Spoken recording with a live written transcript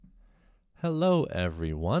Hello,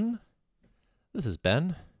 everyone. This is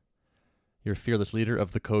Ben, your fearless leader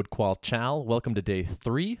of the Code Qual Chal. Welcome to day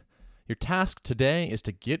 3. Your task today is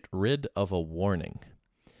to get rid of a warning.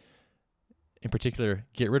 In particular,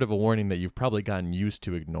 get rid of a warning that you've probably gotten used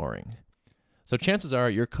to ignoring. So chances are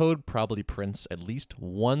your code probably prints at least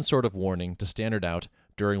one sort of warning to standard out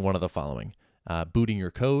during one of the following: booting your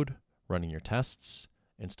code, running your tests,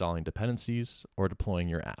 installing dependencies, or deploying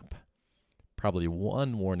your app. Probably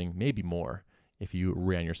one warning, maybe more, if you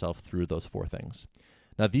ran yourself through those 4 things.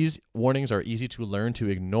 Now, these warnings are easy to learn to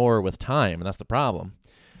ignore with time, and that's the problem.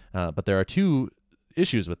 But there are 2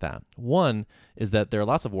 issues with that. One is that there are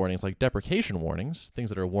lots of warnings, like deprecation warnings, things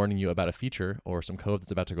that are warning you about a feature or some code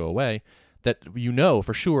that's about to go away, that you know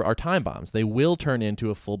for sure are time bombs. They will turn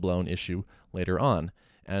into a full-blown issue later on,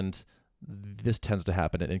 and this tends to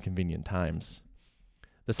happen at inconvenient times.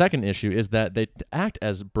 The second issue is that they act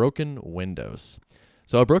as broken windows.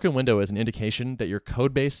 So a broken window is an indication that your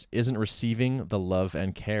code base isn't receiving the love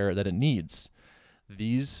and care that it needs.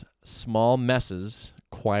 These small messes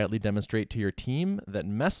quietly demonstrate to your team that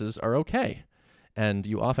messes are okay, and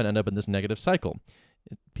you often end up in this negative cycle.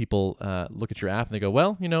 People look at your app and they go,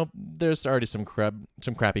 well, there's already some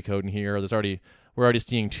crappy code in here. We're already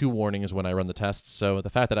seeing 2 warnings when I run the tests, so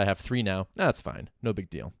the fact that I have 3 now, that's fine, no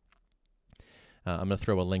big deal. I'm going to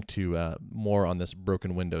throw a link to more on this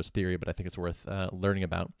broken windows theory, but I think it's worth learning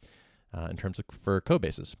about in terms of for code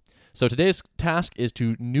bases. So today's task is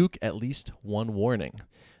to nuke at least one warning.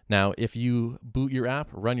 Now, if you boot your app,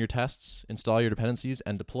 run your tests, install your dependencies,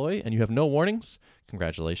 and deploy, and you have no warnings,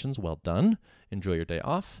 congratulations, well done. Enjoy your day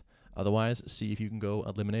off. Otherwise, see if you can go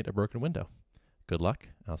eliminate a broken window. Good luck.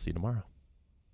 I'll see you tomorrow.